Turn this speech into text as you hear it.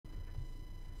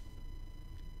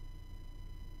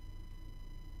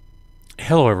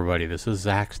Hello everybody, this is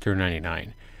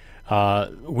Zaxter99.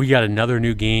 We got another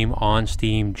new game on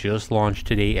Steam, just launched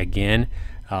today again,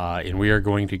 and we are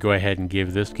going to go ahead and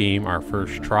give this game our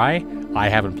first try. I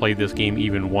haven't played this game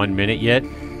even 1 minute yet,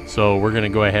 so we're going to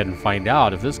go ahead and find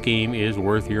out if this game is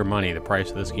worth your money. The price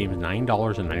of this game is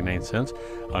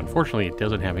 $9.99. Unfortunately, it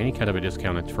doesn't have any kind of a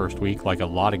discount its first week like a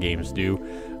lot of games do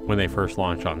when they first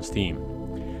launch on Steam.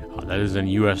 That is in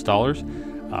US dollars.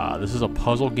 This is a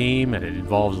puzzle game and it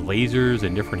involves lasers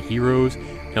and different heroes.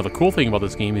 Now the cool thing about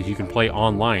this game is you can play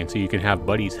online, so you can have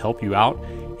buddies help you out,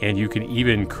 and you can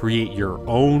even create your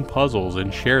own puzzles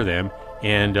and share them.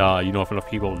 And you know, if enough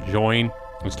people join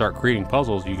and start creating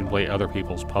puzzles, you can play other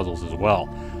people's puzzles as well.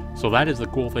 So that is the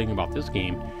cool thing about this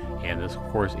game, and this of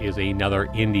course is another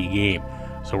indie game.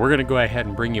 So we're going to go ahead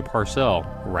and bring you Parcel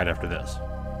right after this.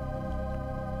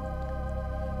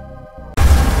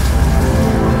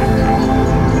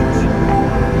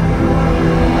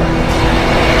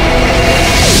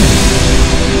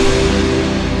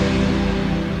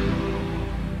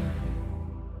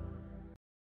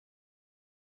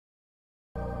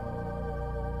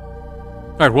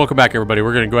 Alright, welcome back everybody.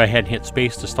 We're going to go ahead and hit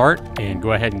space to start and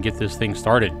go ahead and get this thing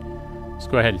started. Let's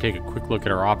go ahead and take a quick look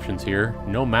at our options here.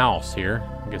 No mouse here.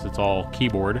 I guess it's all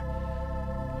keyboard.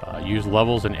 Use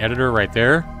levels and editor right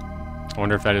there. I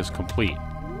wonder if that is complete.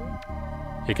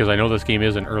 Because I know this game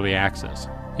is in early access.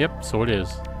 Yep, so it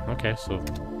is. Okay, so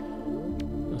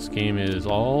this game is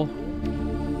all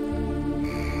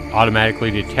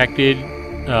automatically detected.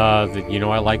 You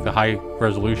know, I like the high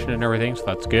resolution and everything, so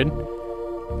that's good.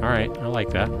 Alright, I like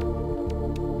that.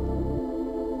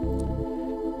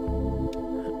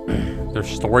 There's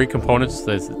story components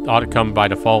that ought to come by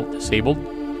default disabled.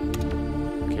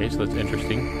 Okay, so that's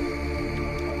interesting.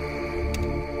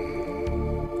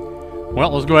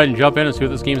 Well, let's go ahead and jump in and see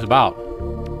what this game's about.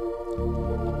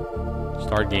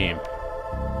 Start game.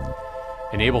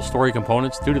 Enable story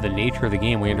components. Due to the nature of the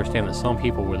game, we understand that some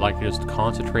people would like to just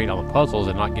concentrate on the puzzles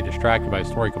and not get distracted by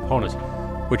story components,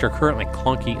 which are currently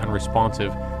clunky,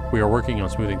 unresponsive. We are working on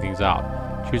smoothing things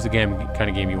out. Choose the kind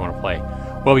of game you want to play.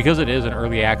 Well, because it is an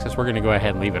early access, we're going to go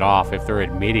ahead and leave it off if they're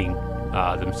admitting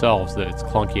themselves that it's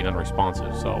clunky and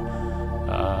unresponsive. So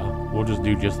we'll just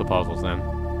do just the puzzles then.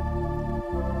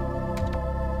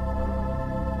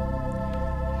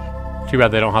 Too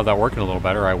bad they don't have that working a little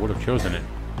better. I would have chosen it.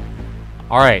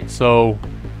 Alright, so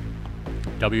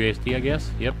WASD, I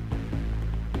guess? Yep.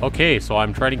 Okay, so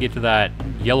I'm trying to get to that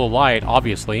yellow light,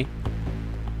 obviously.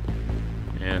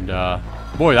 And,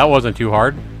 boy, that wasn't too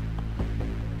hard.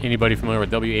 Anybody familiar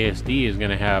with WASD is going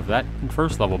to have that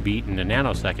first level beat in a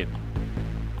nanosecond.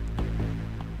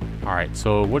 Alright,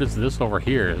 so what is this over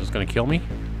here? Is this going to kill me?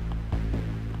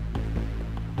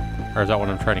 Or is that what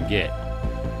I'm trying to get?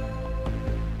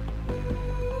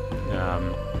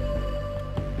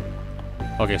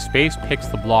 Okay, space picks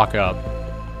the block up.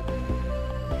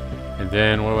 And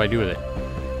then what do I do with it?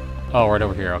 Oh, right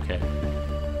over here, okay.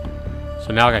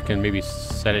 So now I can maybe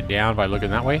set it down by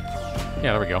looking that way?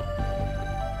 Yeah, there we go.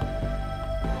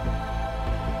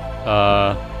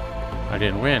 I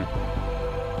didn't win.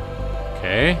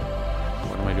 Okay.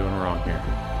 What am I doing wrong here?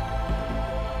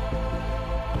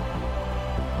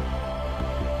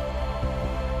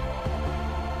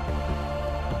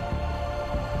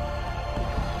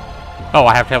 Oh,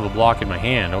 I have to have the block in my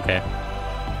hand. Okay.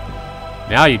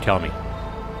 Now you tell me.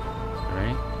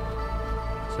 Alright.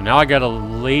 So now I got a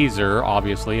laser,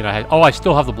 obviously, and I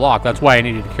still have the block. That's why I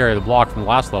needed to carry the block from the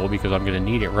last level, because I'm going to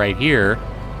need it right here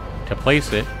to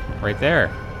place it right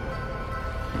there.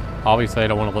 Obviously, I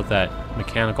don't want to let that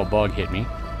mechanical bug hit me.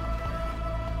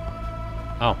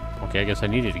 Oh, okay, I guess I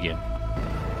need it again.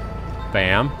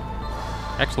 Bam.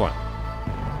 Excellent.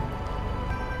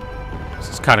 This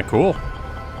is kind of cool.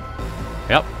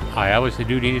 Yep, I obviously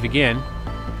do need it again.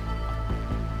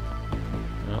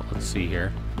 Well, let's see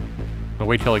here. I'll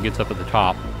wait till he gets up at the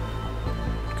top.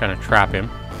 Kind of trap him.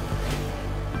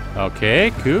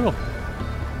 Okay, cool.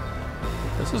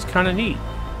 This is kind of neat.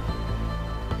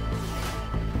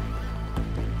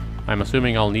 I'm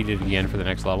assuming I'll need it again for the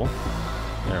next level.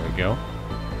 There we go.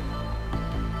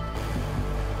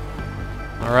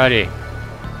 Alrighty.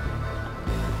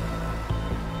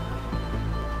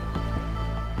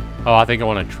 Oh, I think I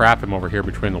want to trap him over here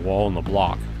between the wall and the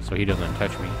block, so he doesn't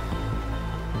touch me.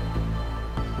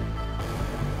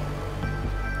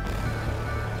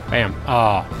 Bam.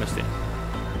 Oh, missed it.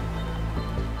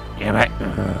 Damn it.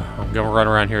 I'm going to run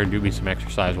around here and do me some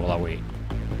exercise while I wait.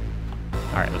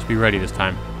 Alright, let's be ready this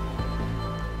time.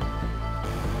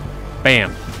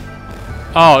 Bam.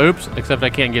 Oh, oops. Except I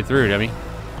can't get through, dummy.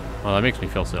 Well, that makes me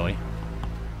feel silly.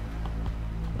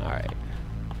 Alright.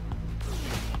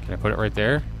 Can I put it right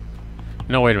there?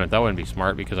 No, wait a minute. That wouldn't be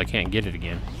smart because I can't get it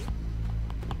again.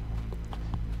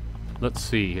 Let's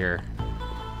see here.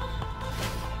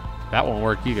 That won't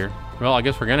work either. Well, I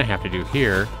guess we're going to have to do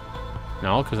here.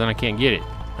 No, because then I can't get it.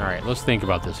 Alright, let's think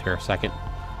about this here a second.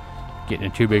 Getting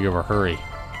in too big of a hurry.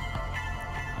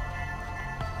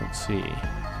 Let's see.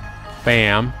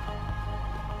 Bam.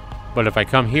 But if I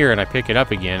come here and I pick it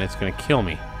up again, it's going to kill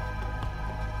me.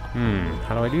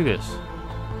 How do I do this?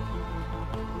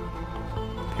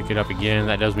 Pick it up again.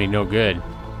 That does me no good.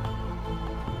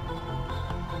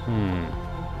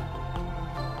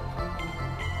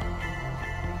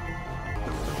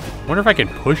 Wonder if I can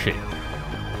push it.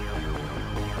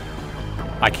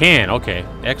 I can. Okay.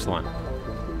 Excellent.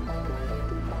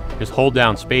 Just hold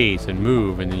down space and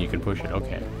move, and then you can push it.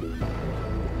 Okay.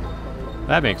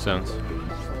 That makes sense.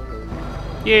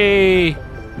 Yay!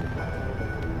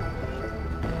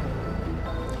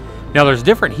 Now, there's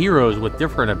different heroes with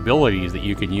different abilities that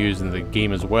you can use in the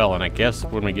game as well, and I guess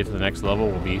when we get to the next level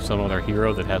will be some other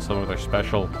hero that has some of their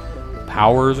special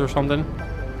powers or something.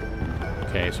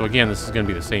 Okay, so again, this is going to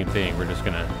be the same thing. We're just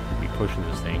going to be pushing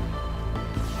this thing.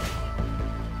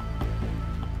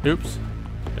 Oops.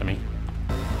 Dummy.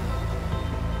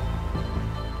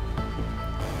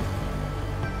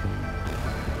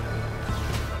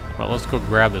 Well, let's go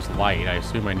grab this light. I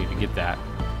assume I need to get that.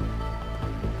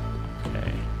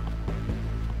 Okay.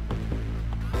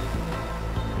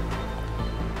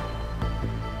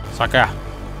 Sucker.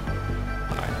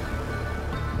 Right.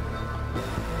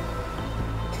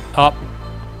 Up.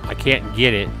 I can't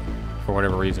get it for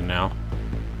whatever reason now.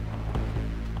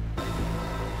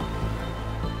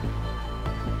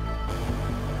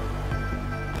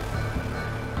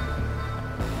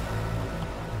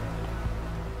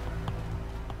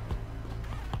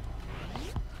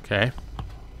 Okay.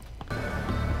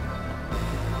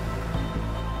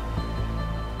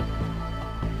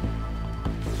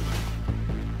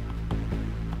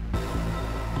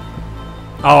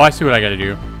 Oh, I see what I gotta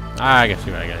do. I gotta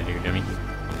see what I gotta do, dummy.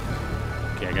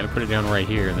 Okay, I gotta put it down right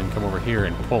here, then come over here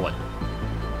and pull it.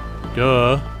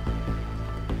 Duh.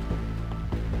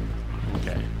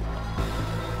 Okay.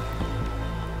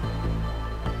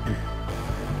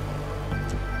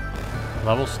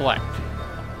 Level select.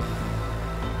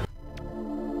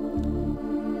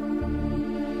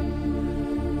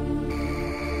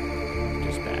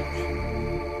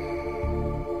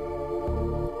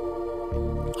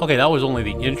 Okay, that was only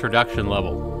the introduction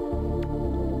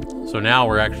level. So now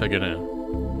we're actually gonna...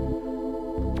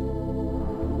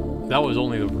 That was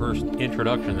only the first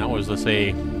introduction. That was, let's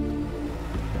say...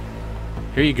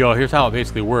 Here you go, here's how it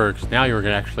basically works. Now you're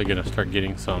actually gonna start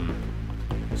getting some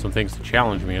things to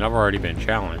challenge me, and I've already been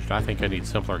challenged. I think I need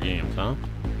simpler games, huh?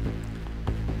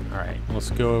 Alright, let's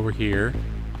go over here.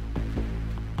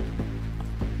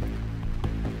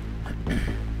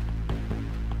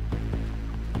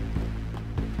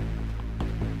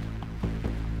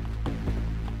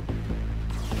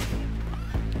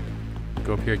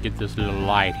 Go up here, get this little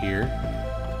light here.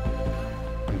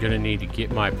 I'm gonna need to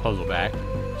get my puzzle back,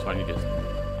 so I need to...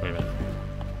 Wait a minute.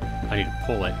 I need to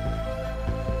pull it.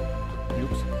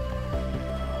 Oops.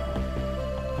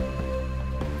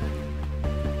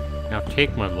 Now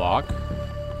take my block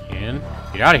and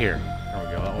get out of here. There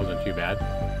we go. That wasn't too bad.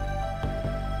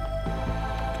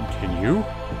 Continue.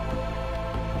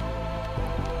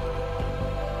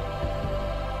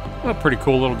 What a pretty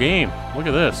cool little game. Look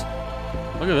at this.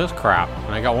 Look at this crap.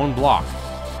 And I got one block.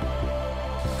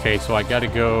 Okay, so I gotta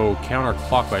go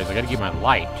counterclockwise. I gotta get my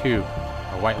light, too.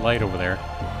 A white light over there.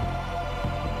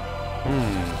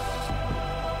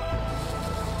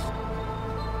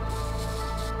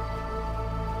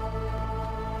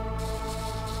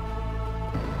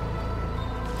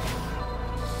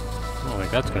 I don't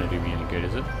think that's gonna do me any good,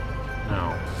 is it?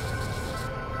 No.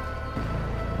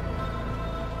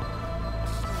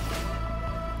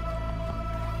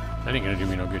 That ain't gonna do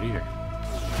me no good either.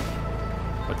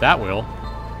 But that will.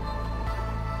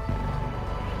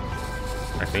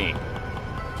 I think.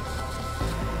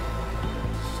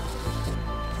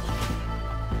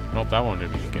 Nope, that won't do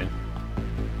me any good.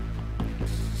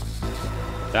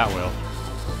 That will.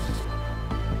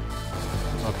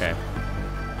 Okay.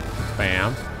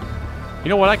 Bam. You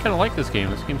know what? I kind of like this game.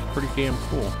 This game's pretty damn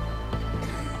cool.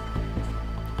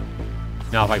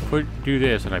 Now, if I do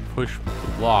this and I push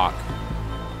the block...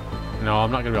 No,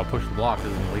 I'm not going to be able to push the block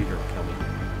because the laser will kill me.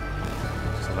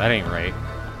 So that ain't right.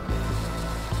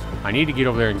 I need to get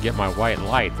over there and get my white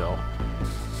light, though.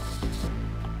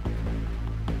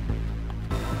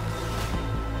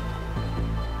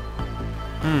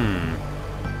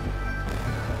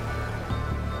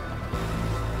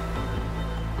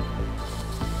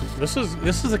 This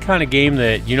is the kind of game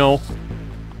that, you know,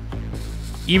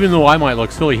 even though I might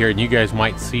look silly here and you guys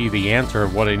might see the answer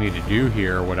of what I need to do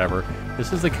here or whatever,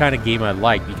 this is the kind of game I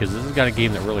like because this is the kind of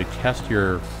game that really tests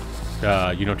your,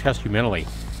 you know, tests you mentally.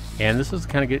 And this is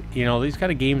kind of good, you know, these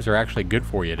kind of games are actually good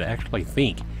for you to actually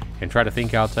think and try to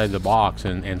think outside the box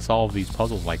and solve these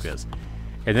puzzles like this.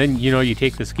 And then, you know, you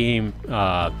take this game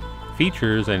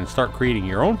features and start creating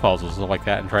your own puzzles like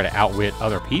that and try to outwit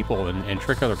other people and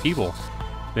trick other people,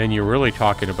 then you're really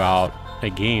talking about a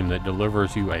game that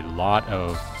delivers you a lot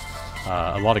of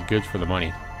goods for the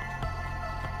money.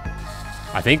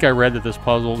 I think I read that this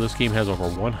game has over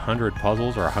 100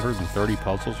 puzzles or 130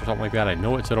 puzzles or something like that. I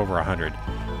know it said over 100,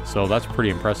 so that's pretty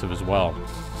impressive as well.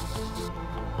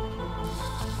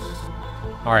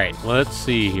 All right, let's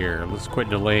see here. Let's quit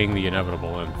delaying the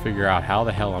inevitable and figure out how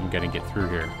the hell I'm gonna get through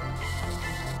here.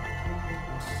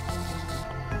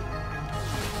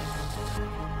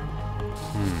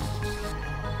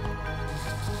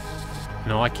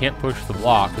 No, I can't push the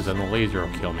block because then the laser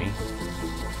will kill me.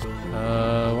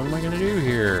 What am I gonna do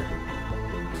here?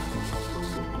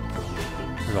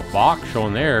 There's a box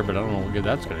showing there, but I don't know what good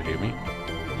that's gonna do me.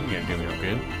 Ain't gonna do me no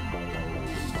good.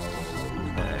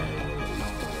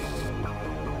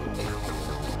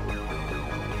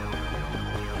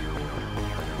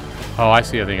 Oh, I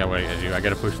see. I think what I gotta do. I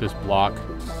gotta push this block.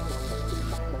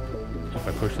 If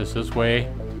I push this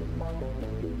way,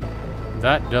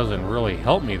 that doesn't really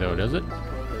help me though, does it?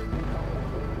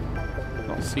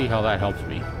 I'll see how that helps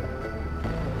me.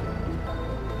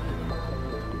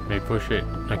 Maybe push it.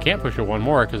 I can't push it one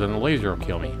more because then the laser will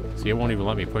kill me. See, it won't even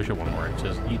let me push it one more. It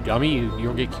says, "You dummy,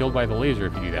 you'll get killed by the laser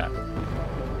if you do that."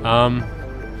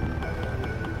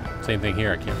 Same thing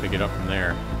here. I can't pick it up from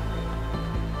there.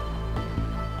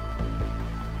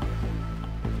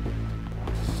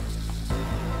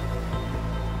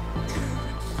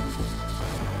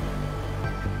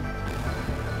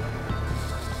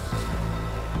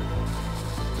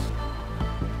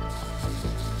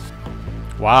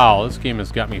 Wow, this game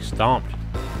has got me stomped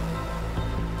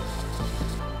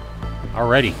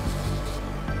already.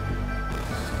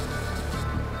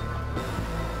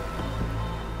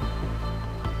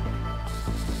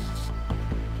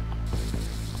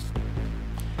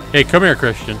 Hey, come here,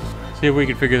 Christian. See if we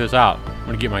can figure this out. I'm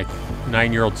gonna get my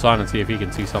 9-year-old son and see if he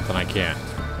can see something I can't.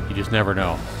 You just never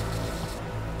know.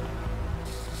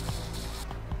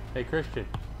 Hey, Christian.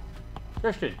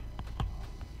 Christian.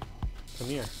 Come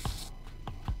here.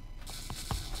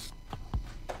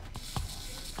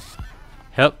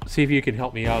 See if you can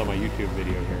help me out on my YouTube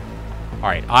video here. All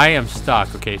right, I am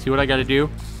stuck. Okay, see what I got to do?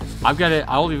 I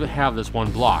only have this one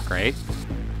block, right?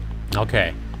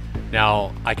 Okay,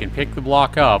 now I can pick the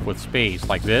block up with space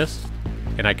like this,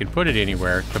 and I can put it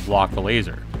anywhere to block the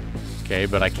laser. Okay,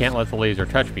 but I can't let the laser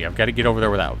touch me. I've got to get over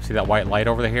there without. See that white light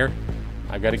over there?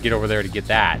 I've got to get over there to get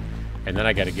that, and then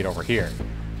I got to get over here.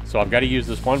 So I've got to use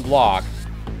this one block.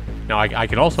 Now I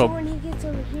can also. So when he gets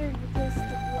over here, he gets the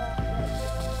block.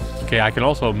 Okay, I can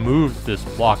also move this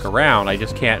block around. I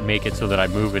just can't make it so that I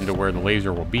move into where the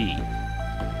laser will be. Wait,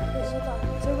 hold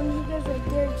on. So when he goes right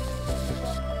there, you get the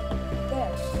block right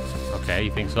there. Okay,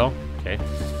 you think so? Okay,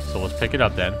 so let's pick it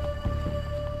up then.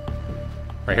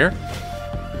 Right here?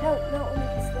 No, not when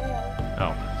he's there.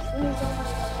 Oh. When he's over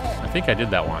there. I think I did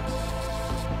that once.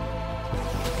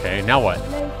 Okay, now what?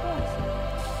 No, of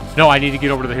course. No, I need to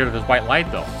get over to here to this white light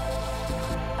though.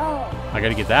 Oh. I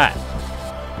gotta get that.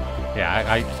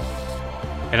 Yeah,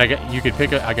 and you can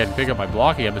pick up. I can pick up my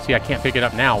block again, but see, I can't pick it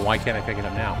up now. Why can't I pick it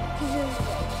up now?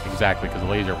 Exactly, because the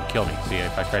laser will kill me. See,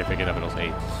 if I try to pick it up, it'll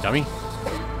say, "Dummy."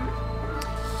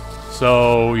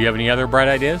 So, you have any other bright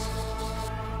ideas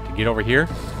to get over here?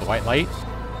 The white light.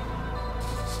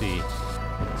 Let's see.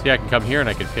 See, I can come here and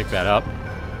I can pick that up.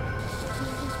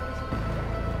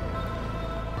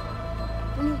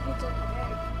 When he gets over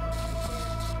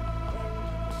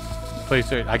there.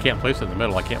 Place it. I can't place it in the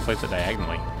middle. I can't place it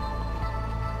diagonally.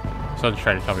 Son's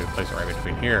trying to tell me to place it right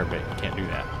between here, but you can't do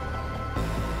that.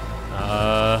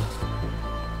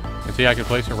 And see, I can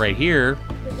place it right here,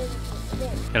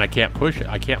 and I can't push it.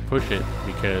 I can't push it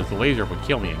because the laser would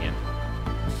kill me again.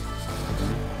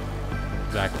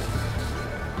 Exactly.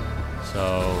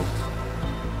 So,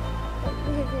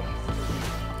 Look at this.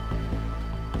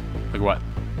 like what?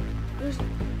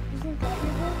 Isn't that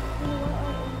your book?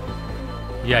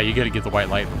 Yeah, you got to get the white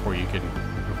light before you can,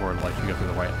 before it lets you go through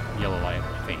the white, yellow light,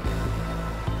 I think.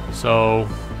 So,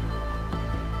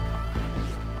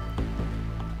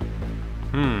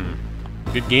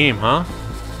 good game, huh?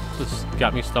 This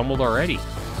got me stumbled already.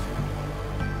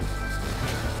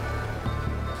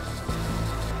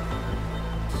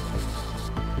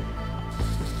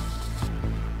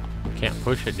 can't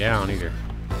push it down either.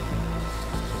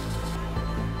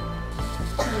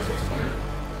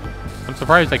 I'm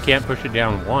surprised I can't push it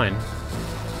down one.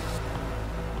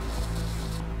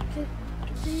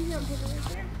 So you can't put it right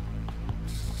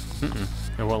there?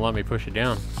 It won't let me push it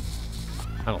down.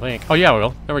 I don't think. Oh yeah, it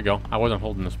will. There we go. I wasn't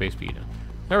holding the space beat.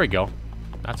 There we go.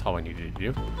 That's all I needed to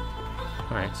do.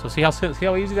 All right. So see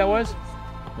how easy that was?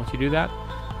 Once you do that.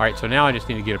 All right. So now I just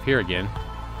need to get up here again,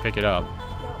 pick it up.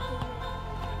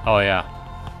 Oh yeah.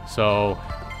 So.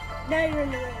 Now you're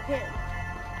in the right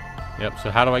hand. Yep.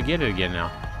 So how do I get it again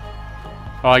now?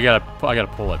 Oh, I gotta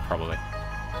pull it probably.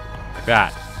 Like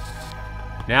that.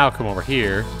 Now come over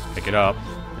here, pick it up.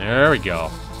 There we go.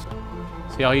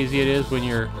 See how easy it is when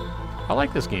you're... I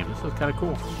like this game. This is kind of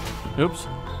cool. Oops.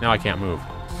 Now I can't move.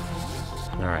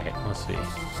 All right. Let's see.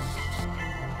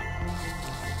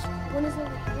 When is it?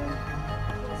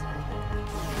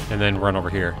 And then run over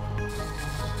here.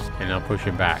 And I'll push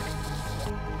him back.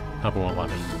 Up won't let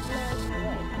me.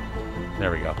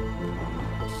 There we go.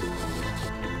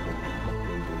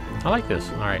 I like this.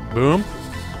 All right. Boom.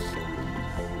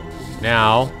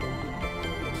 Now...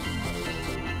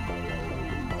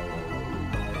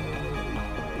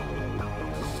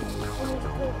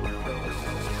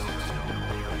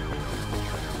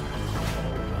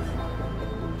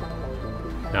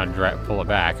 Now pull it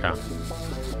back, huh?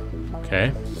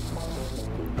 Okay.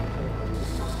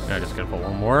 Now I just gotta put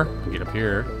one more. Get up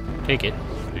here. Take it.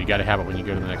 You gotta have it when you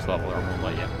go to the next level or it won't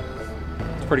let you.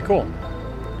 It's pretty cool.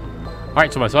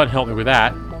 Alright, so my son helped me with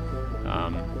that.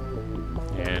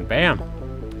 And bam.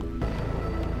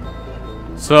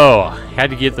 So, had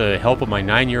to get the help of my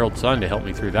 9-year-old son to help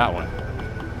me through that one.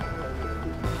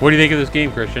 What do you think of this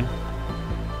game, Christian?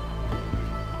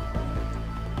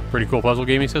 Pretty cool puzzle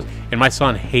game, he says. And my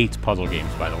son hates puzzle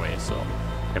games, by the way, so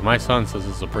if my son says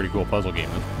this is a pretty cool puzzle game,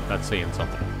 that's saying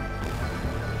something.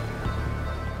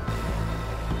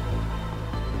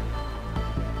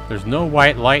 There's no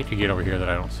white light to get over here that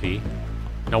I don't see.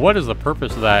 Now, what is the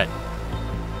purpose of that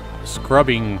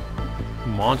scrubbing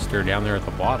monster down there at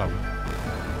the bottom?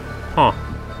 Huh.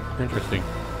 Interesting.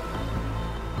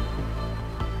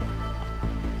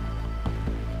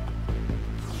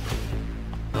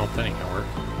 Nope, that ain't gonna work.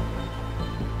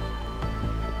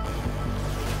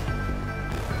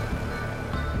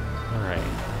 Alright.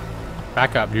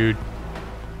 Back up, dude.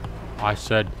 I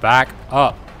said back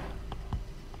up.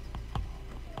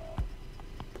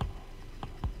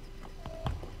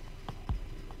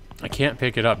 I can't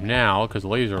pick it up now because the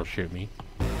laser will shoot me.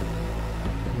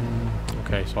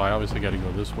 Okay, so I obviously got to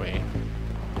go this way.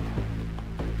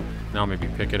 Now maybe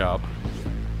pick it up.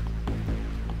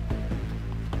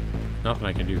 Nothing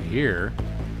I can do here.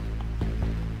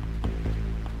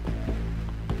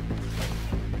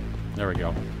 There we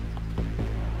go.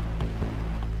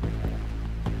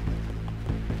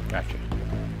 Gotcha.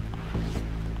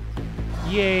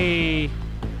 Yay! Yeah,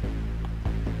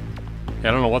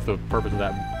 I don't know what the purpose of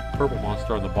that purple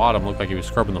monster on the bottom looked like he was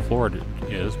scrubbing the floor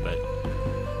is, but...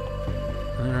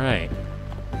 Alright.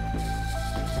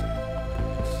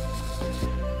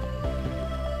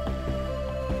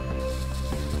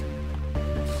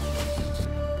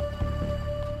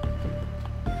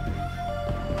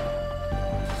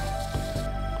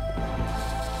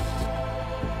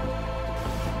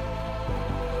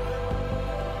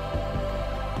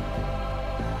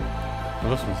 Well,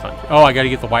 this one's not... Oh, I gotta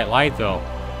get the white light, though.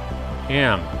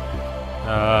 Damn.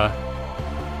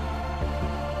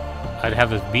 I'd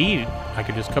have this bead. I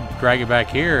could just come drag it back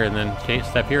here and then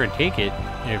step here and take it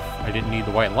if I didn't need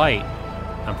the white light.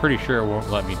 I'm pretty sure it won't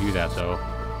let me do that, though,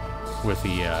 with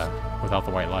the, without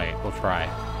the white light. We'll try.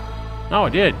 Oh,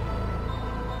 it did.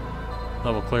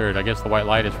 Level cleared. I guess the white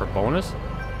light is for bonus.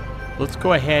 Let's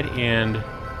go ahead and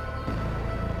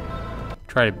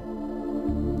try to...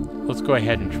 Let's go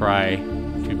ahead and try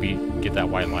to get that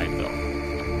white light, though.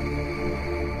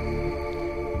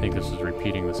 I think this is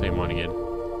repeating the same one again.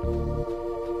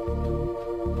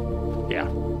 Yeah.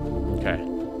 Okay.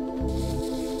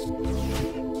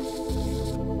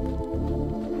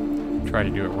 Try to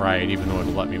do it right, even though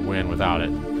it'll let me win without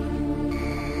it.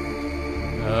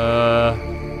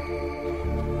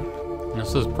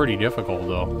 This is pretty difficult,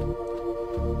 though.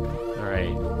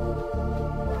 Alright.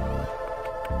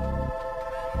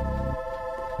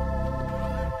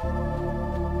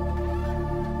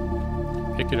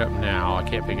 Pick it up now. I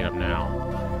can't pick it up now.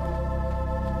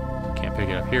 Can't pick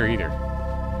it up here either.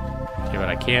 Okay, what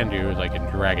I can do is I can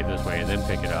drag it this way and then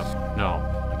pick it up. No,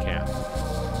 I can't.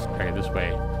 Drag it this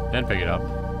way, then pick it up.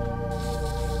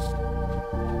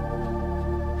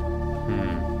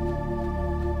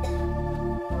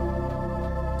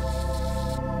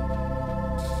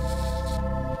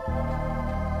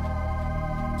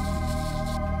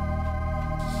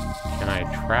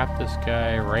 trap this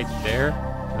guy right there.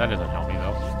 That doesn't help me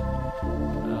though.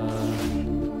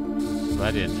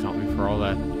 That didn't help me for all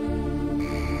that.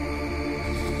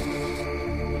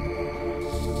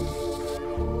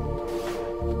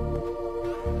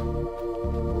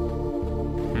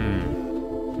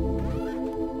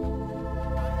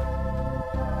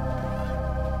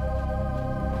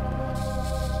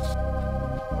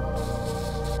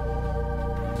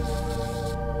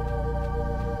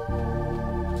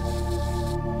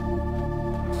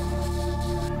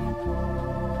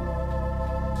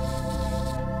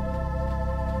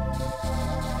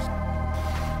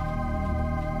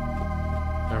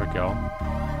 There we go.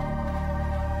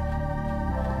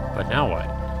 But now what?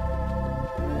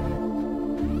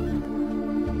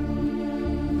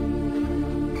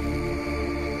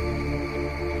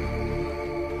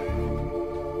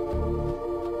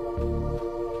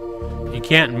 You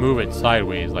can't move it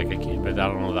sideways like I can, but I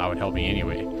don't know if that would help me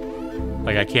anyway.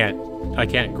 Like I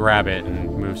can't grab it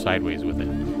and move sideways with it.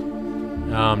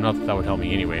 Not that that would help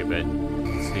me anyway, but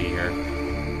let's see here.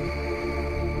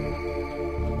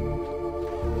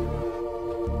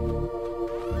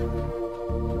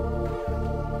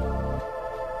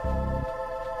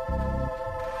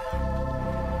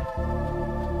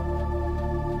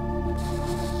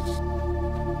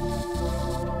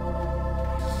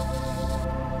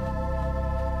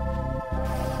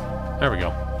 There we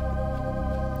go.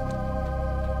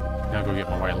 Now go get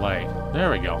my white light.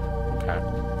 There we go. Okay.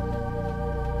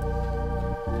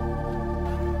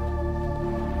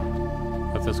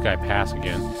 Let this guy pass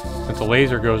again. Since the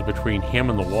laser goes between him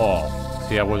and the wall.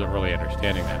 See, I wasn't really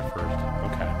understanding that at first.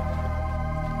 Okay.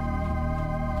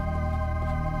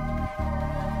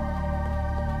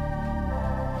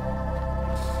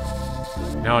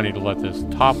 Now I need to let this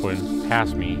top one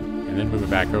pass me and then move it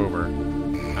back over.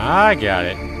 I got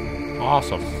it.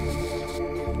 Awesome.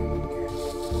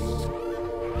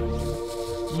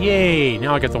 Yay!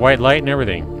 Now I got the white light and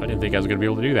everything. I didn't think I was going to be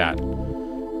able to do that.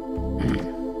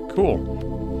 Cool.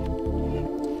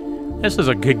 This is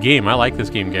a good game. I like this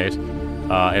game, guys.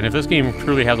 And if this game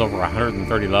truly has over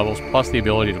 130 levels, plus the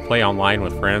ability to play online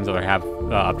with friends that have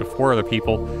up to 4 other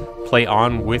people play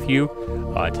on with you,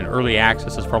 it's an early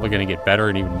access. It's probably going to get better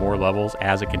and even more levels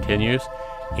as it continues.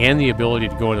 And the ability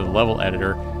to go into the level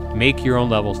editor, make your own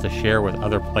levels to share with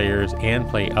other players and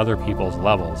play other people's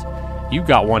levels. You've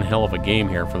got one hell of a game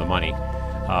here for the money.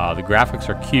 The graphics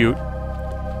are cute.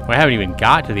 I haven't even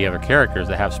got to the other characters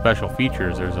that have special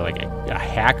features. There's like a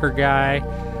hacker guy.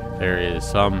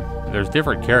 There's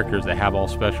different characters that have all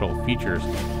special features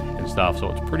and stuff, so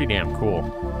it's pretty damn cool.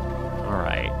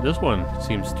 Alright, this one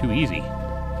seems too easy.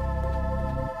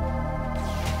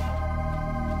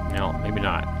 No, maybe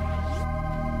not.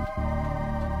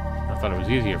 I thought it was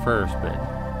easy at first, but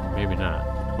maybe not.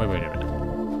 Wait a minute.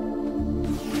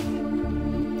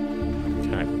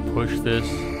 Can I push this?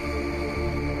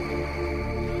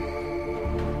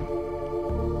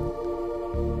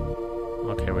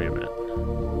 Okay, wait a minute.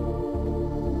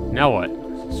 Now what?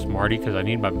 Smarty, because I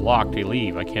need my block to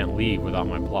leave. I can't leave without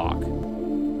my block.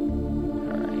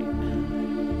 Alright.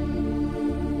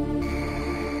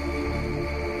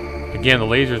 Again, the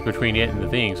laser's between it and the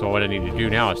thing, so what I need to do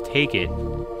now is take it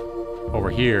over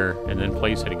here and then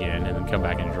place it again and then come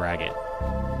back and drag it.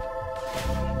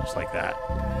 Just like that.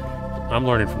 I'm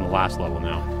learning from the last level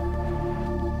now.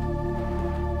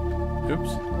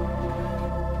 Oops.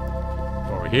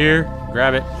 Over here,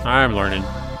 grab it. I'm learning.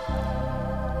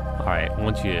 Alright,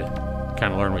 once you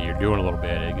kind of learn what you're doing a little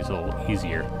bit, it gets a little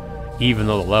easier, even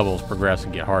though the levels progress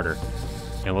and get harder.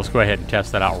 And let's go ahead and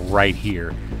test that out right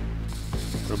here.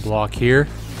 Put a block here.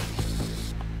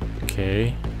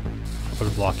 Okay. Put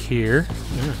a block here.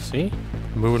 Yeah, see?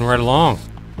 Moving right along.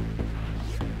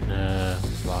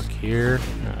 Block here.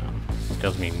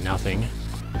 Does mean nothing.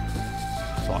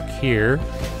 Block here.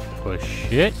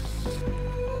 Push it.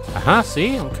 Aha,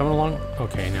 see? I'm coming along.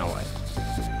 Okay, now what?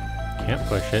 Can't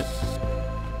push it.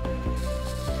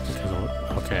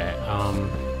 Okay,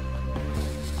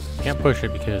 can't push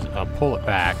it because I'll pull it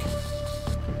back.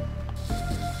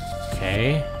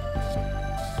 Okay.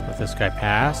 Let this guy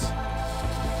pass.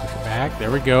 Push it back.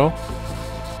 There we go.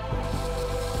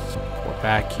 Pull it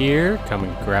back here. Come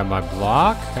and grab my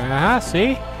block. Aha,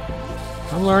 see?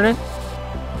 I'm learning.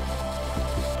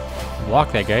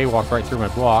 Block that guy. He walked right through my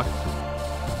block.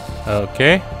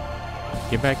 Okay.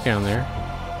 Get back down there.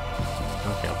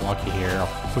 Okay, I'll block you here. I'll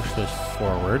push this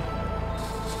forward.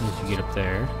 As soon as you get up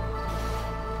there.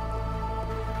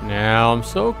 Now I'm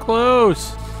so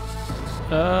close.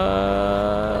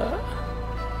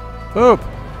 Boop.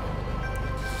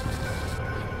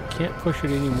 Can't push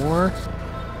it anymore.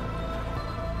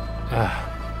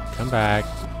 Come come back,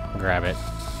 grab it.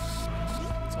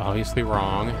 It's obviously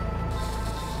wrong.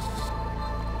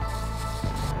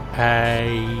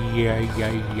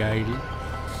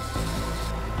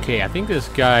 Okay, I think this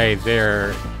guy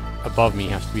there above me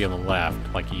has to be on the left,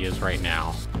 like he is right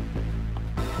now.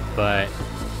 But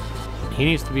he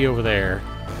needs to be over there.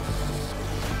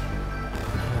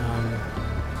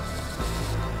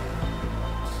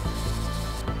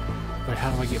 But how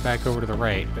do I get back over to the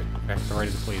right? Back to the right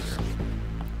of the blazer.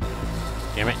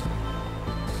 Damn it.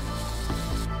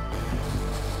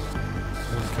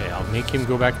 Okay, I'll make him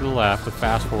go back to the left with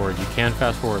fast forward. You can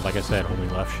fast forward, like I said, only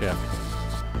left shift.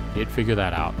 Did figure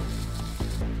that out.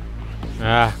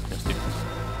 Ah, missed it.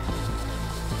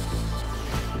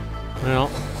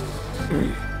 Well,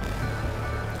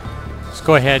 let's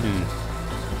go ahead and...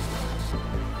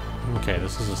 Okay,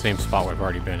 this is the same spot we've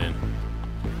already been in.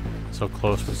 So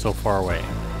close, but so far away.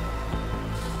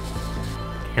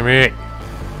 Damn it!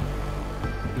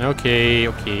 Okay,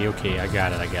 I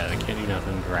got it. I can't do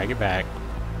nothing. Drag it back.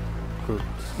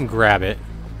 Grab it.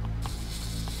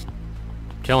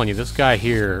 I'm telling you, this guy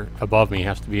here above me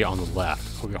has to be on the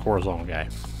left. Look at the horizontal guy.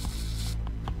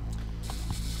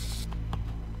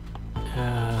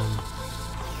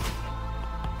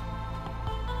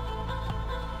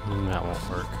 That won't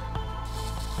work.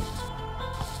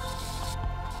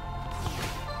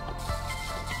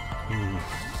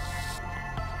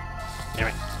 Damn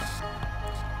it.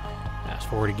 Fast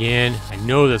forward again. I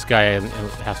know this guy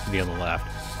has to be on the left.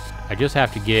 I just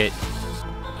have to get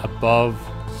above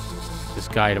this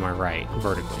guy to my right,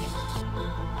 vertically.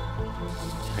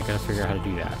 I gotta figure out how to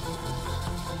do that.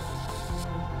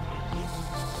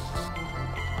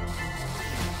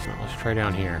 Well, let's try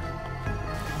down here.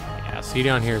 Yeah, see,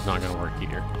 down here is not gonna work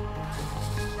either.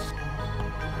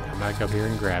 Come back up here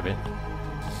and grab it.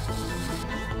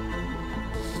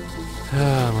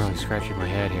 I'm really scratching my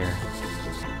head here.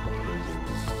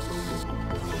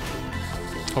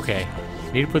 Okay,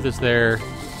 I need to put this there.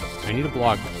 I need to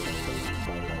block.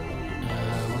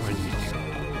 What do I need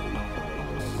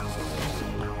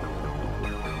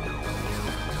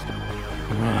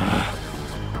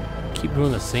to do? Keep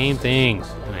doing the same things,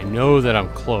 and I know that I'm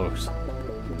close.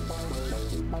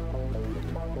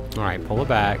 Alright, pull it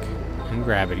back and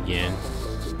grab it again.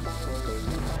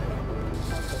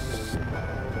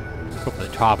 Go for the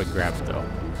top and grab it though.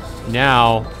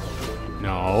 Now,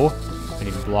 no. I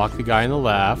need to block the guy on the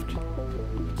left.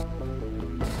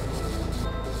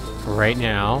 For right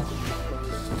now.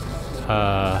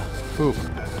 Oop.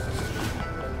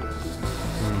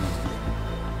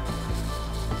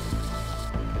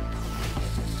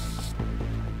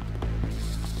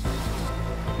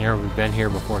 There, we've been here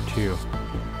before too.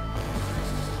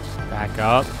 Back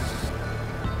up.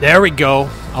 There we go.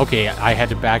 Okay, I had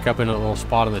to back up in a little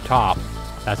spot on the top.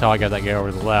 That's how I got that guy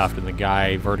over to the left and the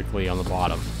guy vertically on the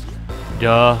bottom.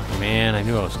 Duh, man, I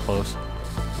knew I was close.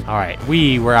 Alright,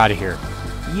 we're out of here.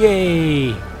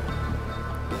 Yay!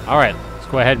 Alright, let's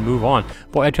go ahead and move on.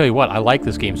 Boy, I tell you what, I like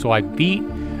this game. So I beat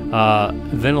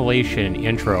Ventilation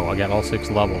Intro. I got all 6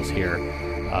 levels here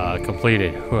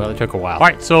completed. Well, it took a while.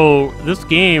 Alright, so this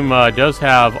game does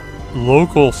have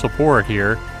local support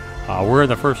here. We're in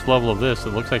the first level of this.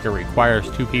 It looks like it requires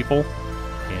 2 people.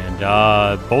 And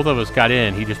both of us got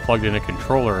in. He just plugged in a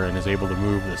controller and is able to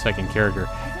move the second character.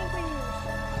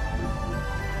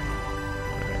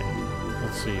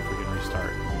 Let's see if we can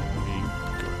restart. Let me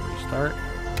go restart.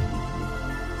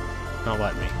 Not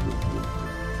letting me.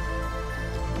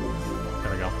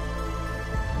 There we go.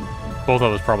 Both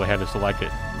of us probably had to select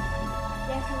it.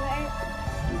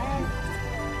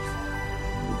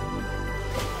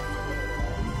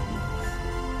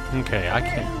 Okay, I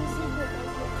can't.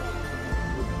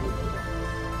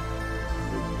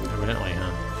 Evidently,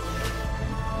 huh?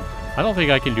 I don't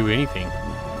think I can do anything.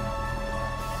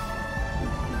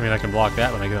 I mean, I can block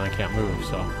that, but I can't move,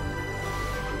 so.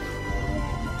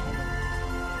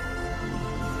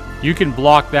 You can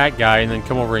block that guy and then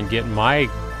come over and get my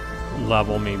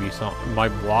level, maybe my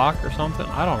block or something.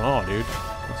 I don't know, dude.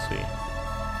 Let's see.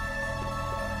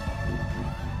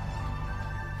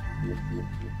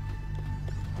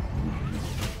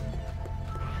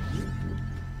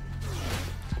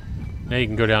 Now you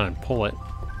can go down and pull it.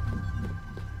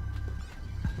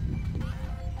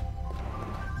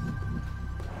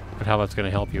 But how that's going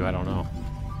to help you, I don't know.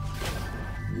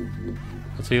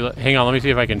 Let's see. Hang on, let me see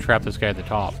if I can trap this guy at the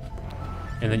top.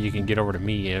 And then you can get over to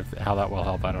me. How that will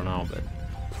help, I don't know. But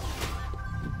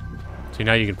see,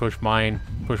 now you can push mine.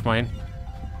 Push mine.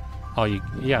 Oh,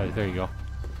 yeah, there you go.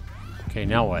 Okay,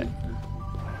 now what?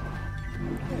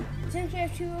 Since you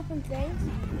have 2 open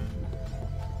things,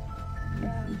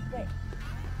 wait.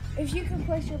 If you can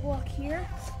place your block here,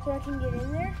 so I can get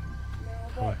in there.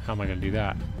 No, but How am I gonna do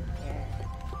that? yeah.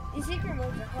 These secret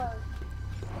modes are hard.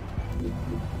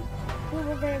 Well,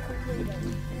 we're gonna complete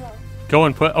them. No. Go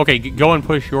and put. Okay, go and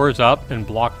push yours up and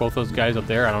block both those guys up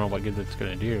there. I don't know what good that's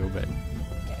gonna do, but.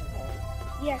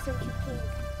 Yeah, so we can pink.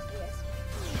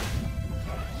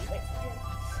 Yes.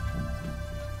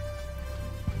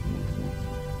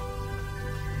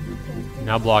 Wait,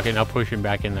 Now block it. Now push him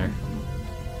back in there.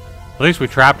 At least we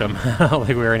trapped him. I don't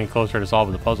think we were any closer to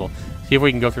solving the puzzle. See if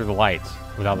we can go through the lights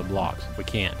without the blocks. We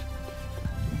can't.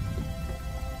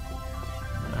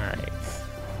 Alright.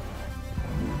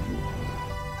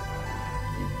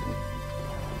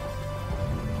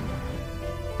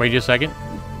 Wait just a second.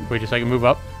 Wait just a second. Move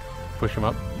up. Push him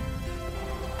up.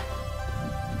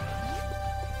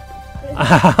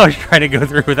 I was trying to go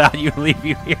through without you and leave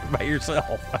you here by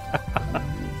yourself.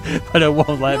 But it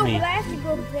won't let me. No, but I have to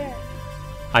go there.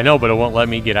 I know, but it won't let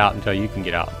me get out until you can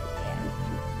get out.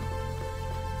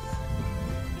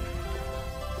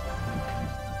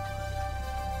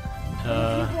 If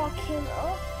you block him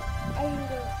up, I can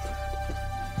go.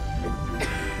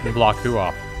 You block who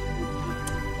off?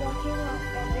 Block him up,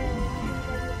 and then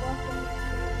you block him.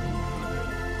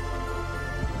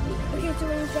 Okay, so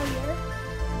when he's done there.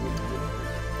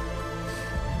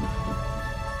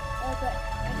 Oh, but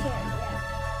I can't, yeah.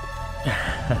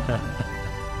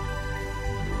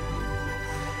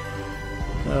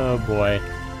 Oh boy.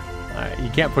 Alright, you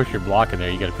can't push your block in there,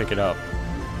 you gotta pick it up.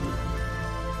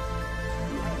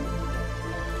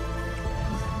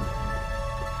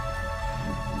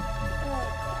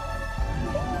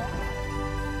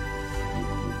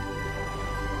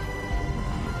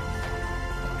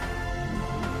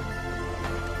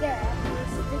 There, I'm gonna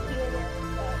stick you in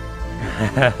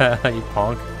there. You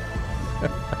punk.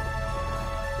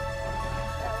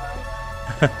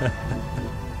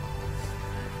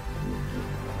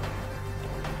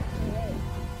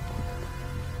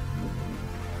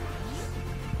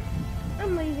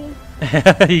 I'm leaving.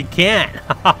 You can't.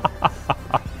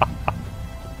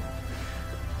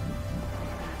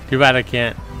 Too bad I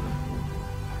can't.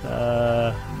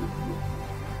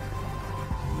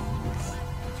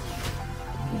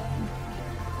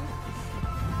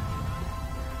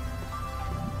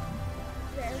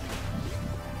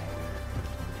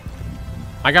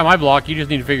 I got my block. You just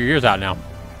need to figure yours out now.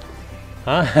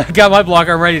 Huh? I got my block.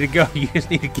 I'm ready to go. You just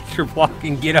need to get your block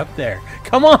and get up there.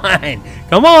 Come on.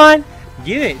 Come on.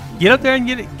 Get it. Get up there and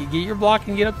get it. Get your block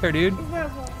and get up there, dude. It's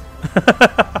not fun.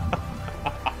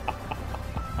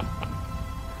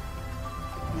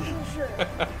 For sure.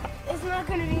 It's not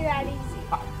gonna be that easy.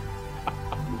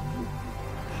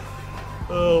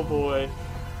 Oh, boy.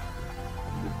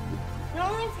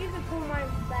 Not only if you can pull mine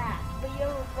back, but you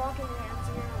have a block in your hand,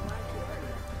 so you're not allowed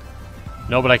to.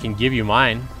 No, but I can give you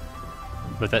mine.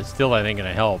 But that's still, I think, going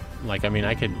to help. Like, I mean,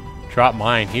 I could drop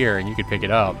mine here and you could pick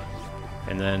it up.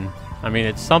 And then, I mean,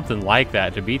 it's something like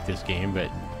that to beat this game,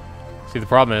 but... See, the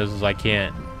problem is I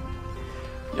can't...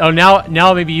 Oh,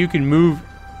 now maybe you can move...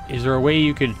 Is there a way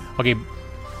you can... Okay.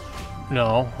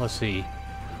 No, let's see.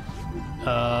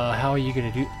 How are you going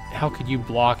to do... How could you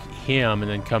block him and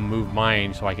then come move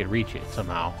mine so I could reach it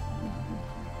somehow?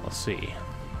 Let's see.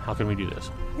 How can we do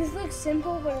this? This looks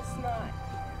simple, but it's not.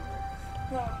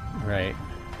 No. Right.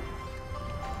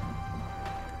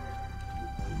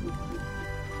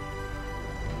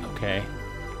 Okay.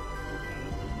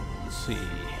 Let's see.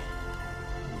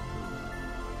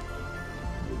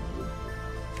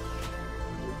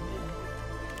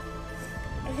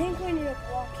 I think we need to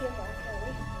block him off,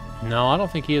 don't we? No, I don't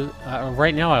think he is.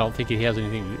 Right now, I don't think he has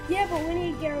anything to do. Yeah, but we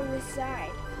need to get on this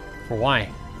side. For why?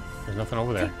 There's nothing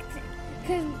over there.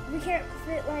 Because we can't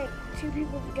fit like two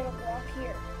people to get a block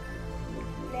here.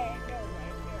 Nah, never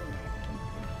mind.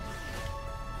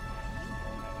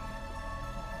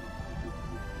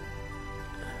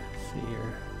 Let's see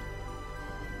here.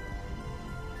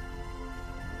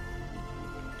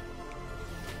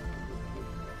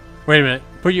 Wait a minute.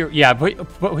 Put your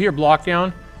your block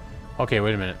down. Okay,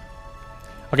 wait a minute.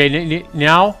 Okay,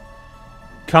 now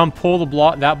come pull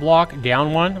that block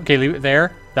down one. Okay, leave it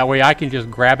there. That way I can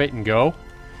just grab it and go.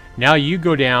 Now you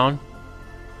go down.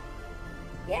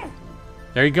 Yeah.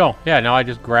 There you go. Yeah, now I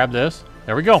just grab this.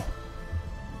 There we go.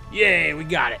 Yay, we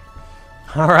got it.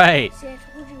 All right. See, I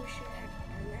told you we should have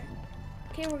done that.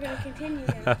 Okay, we're going to continue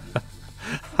then.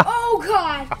 Oh,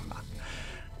 God!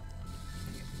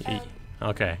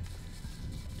 Okay.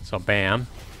 So, bam.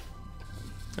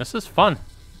 This is fun.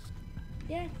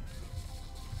 Yeah.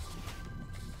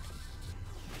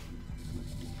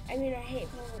 I mean, I hate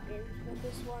puzzle games, but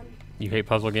this one... You hate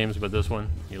puzzle games, but this one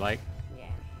you like?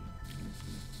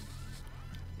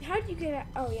 Yeah. How'd you get out?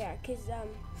 Oh yeah, cause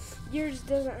yours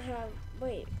doesn't have.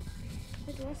 Wait,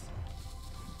 it does.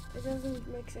 It doesn't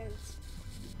make sense.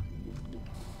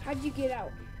 How'd you get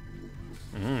out?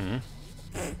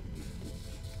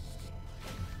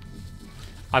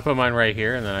 I put mine right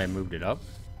here, and then I moved it up.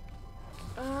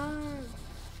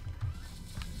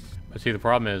 But see, the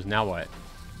problem is, now what?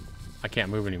 I can't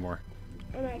move anymore.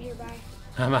 I'm out here.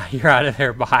 Bye. You're out of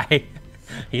there. Bye.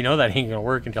 You know that ain't gonna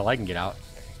work until I can get out.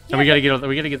 Yeah, And we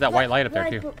gotta get that white light up there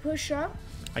too. Push up.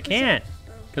 I can't,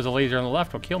 because the laser on the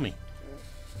left will kill me.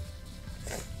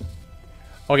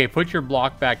 Okay, put your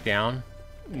block back down.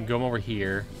 And go over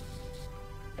here.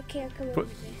 I can't come over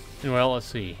there. Well, let's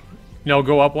see. No,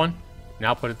 go up one.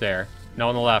 Now put it there. No,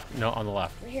 on the left. No, on the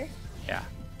left. Right here. Yeah.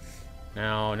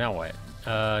 Now what?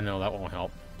 No, that won't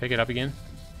help. Pick it up again.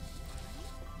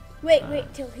 Wait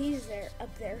till he's there.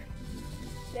 Up there.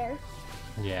 There.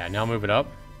 Yeah, now move it up.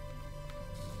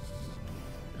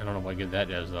 I don't know what good that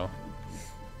does, though.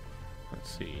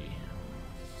 Let's see.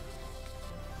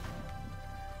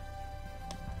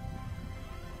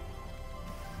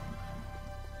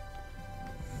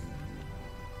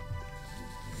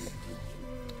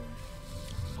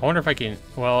 I wonder if I can...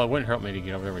 Well, it wouldn't hurt me to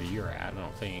get over there where you're at, I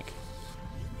don't think.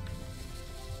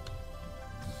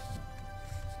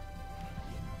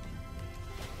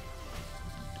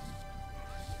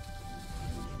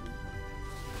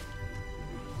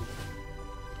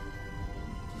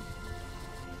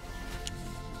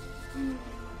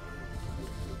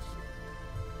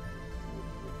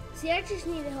 See, I just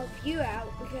need to help you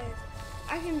out because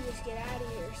I can just get out of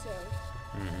here, so.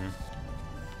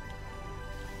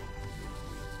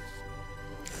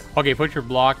 Okay, put your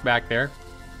block back there.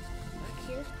 Back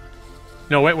here?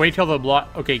 No, wait till the block...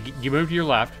 Okay, you move to your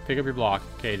left. Pick up your block.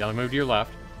 Okay, now move to your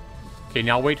left. Okay,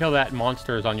 now wait till that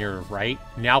monster is on your right.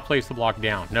 Now place the block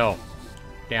down. No.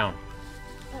 Down.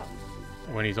 Oh.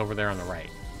 When he's over there on the right.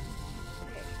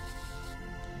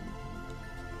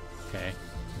 Okay.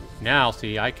 Now,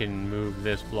 see, I can move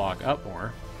this block up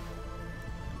more.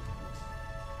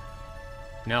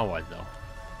 Now what, though?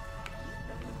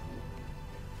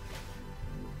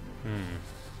 I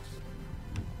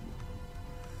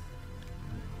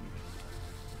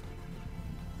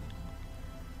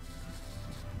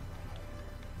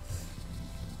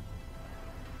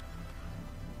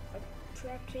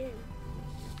trapped him.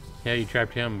 Yeah, you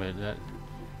trapped him, but that...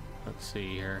 Let's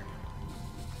see here.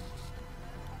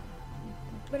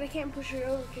 But I can't push it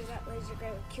over because that laser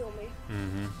guy would kill me.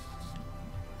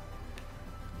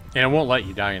 And it won't let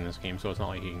you die in this game, so it's not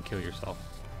like you can kill yourself.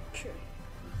 True.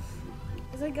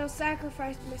 It's like I'll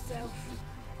sacrifice myself.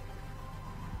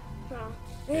 No.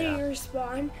 Then you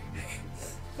respawn.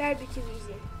 That'd be too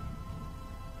easy.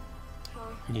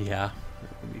 Huh? Yeah,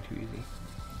 that would be too easy.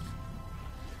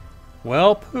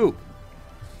 Well, poop.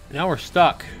 Now we're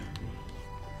stuck.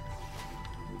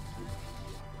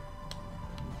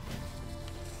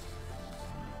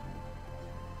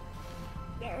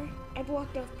 There. I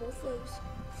blocked off both those.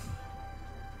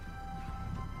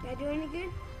 Did I do any good?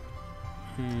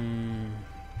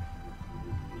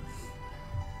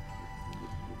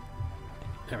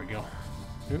 There we go.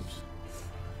 Oops.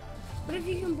 But if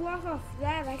you can block off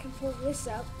that, I can pull this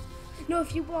up. No,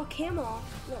 if you block him off,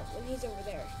 no, when he's over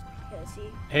there. Yeah,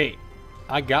 see? Hey,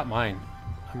 I got mine.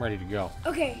 I'm ready to go.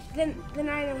 Okay, then I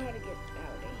know how to get out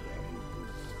of here.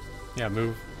 Yeah,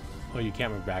 move. Oh, you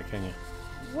can't move back, can you?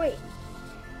 Wait.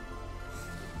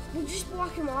 Well, just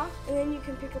block him off, and then you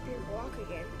can pick up your block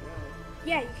again.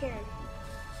 Yeah, you can.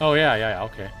 Oh, yeah,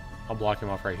 okay. I'll block him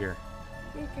off right here.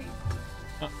 Okay.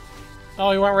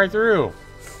 Oh, he went right through.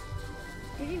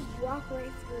 Did you walk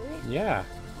right through it? Yeah.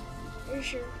 Are you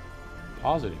sure?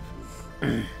 Positive.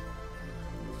 Wait,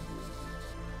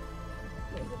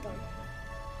 hold on.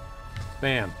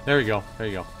 Bam. There you go. There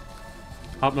you go.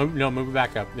 Oh, move it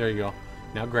back up. There you go.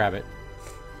 Now grab it.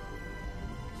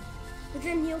 But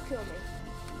then he'll kill me.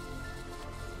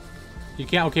 You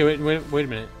can't. Okay, wait a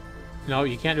minute. No,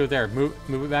 you can't do it there. Move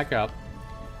it back up.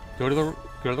 Go to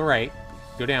the right.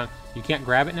 Go down. You can't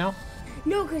grab it now?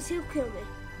 No, because he'll kill me.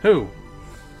 Who?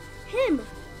 Him.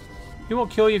 He won't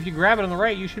kill you if you grab it on the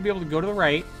right. You should be able to go to the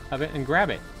right of it and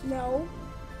grab it. No.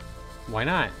 Why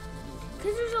not?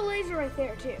 Because there's a laser right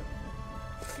there, too.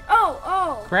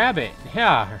 Oh. Grab it.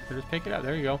 Yeah. Just pick it up.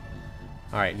 There you go.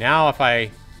 All right. Now if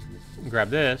I grab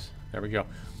this, there we go.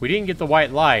 We didn't get the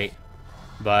white light,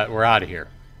 but we're out of here.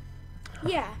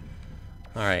 Yeah.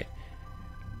 All right.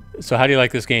 So how do you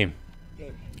like this game?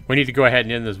 We need to go ahead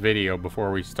and end this video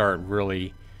before we start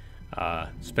really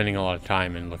spending a lot of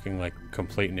time and looking like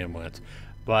complete nimblets.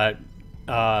 But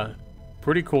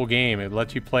pretty cool game. It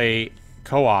lets you play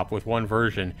co-op with one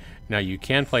version. Now you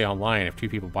can play online if 2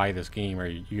 people buy this game, or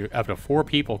you up to 4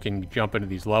 people can jump into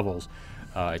these levels.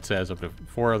 It says up to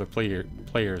 4 other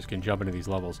players can jump into these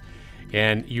levels.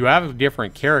 And you have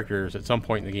different characters at some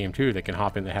point in the game too that can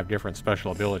hop in that have different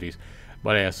special abilities.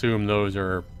 But I assume those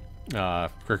are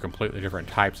for completely different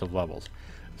types of levels.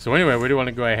 So anyway, we do want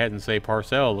to go ahead and say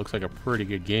Parcel looks like a pretty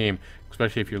good game,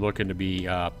 especially if you're looking to be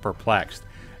perplexed.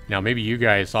 Now maybe you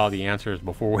guys saw the answers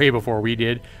way before we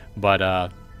did,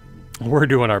 but we're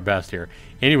doing our best here.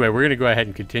 Anyway, we're going to go ahead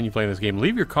and continue playing this game.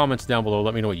 Leave your comments down below.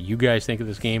 Let me know what you guys think of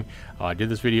this game. Did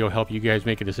this video help you guys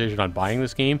make a decision on buying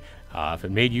this game? If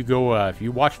it made you go, if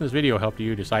you watching this video helped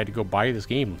you decide to go buy this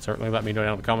game, certainly let me know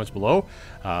down in the comments below.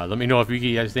 Let me know if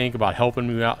you guys think about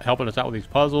helping us out with these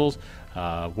puzzles,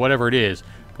 whatever it is.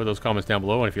 Put those comments down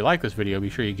below. And if you like this video, be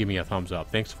sure you give me a thumbs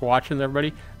up. Thanks for watching,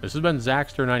 everybody. This has been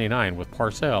Zaxter99 with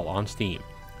Parcel on Steam.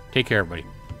 Take care,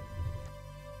 everybody.